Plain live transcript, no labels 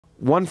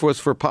one was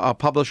for a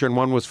publisher and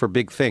one was for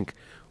Big Think.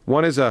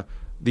 One is the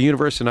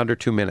universe in under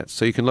 2 minutes.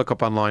 So you can look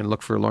up online,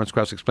 look for Lawrence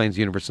Krauss Explains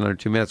the Universe in Under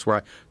 2 Minutes, where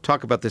I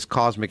talk about this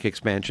cosmic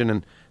expansion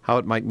and how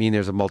it might mean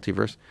there's a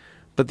multiverse.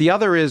 But the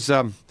other is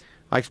I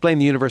explain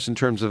the universe in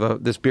terms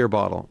of this beer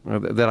bottle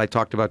that I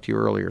talked about to you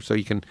earlier. So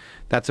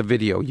that's a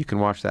video. You can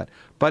watch that.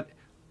 But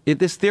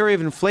this theory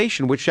of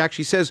inflation, which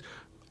actually says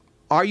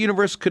our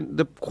universe,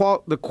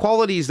 the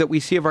qualities that we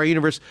see of our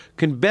universe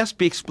can best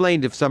be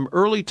explained if some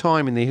early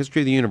time in the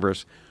history of the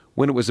universe,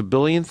 when it was a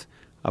billionth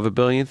of a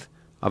billionth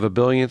of a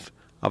billionth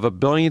of a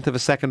billionth of a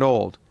second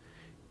old,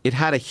 it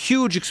had a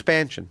huge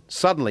expansion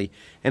suddenly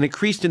and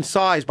increased in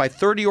size by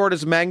 30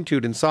 orders of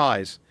magnitude in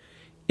size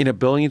in a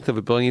billionth of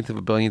a billionth of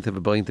a billionth of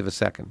a billionth of a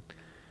second,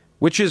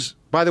 which is,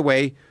 by the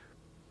way,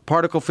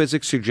 particle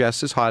physics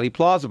suggests is highly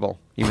plausible,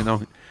 even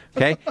though,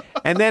 okay,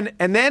 and then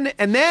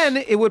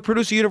it would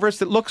produce a universe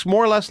that looks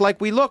more or less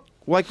like we look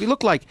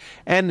like,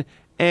 and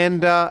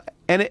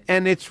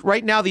it's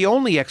right now the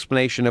only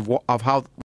explanation of how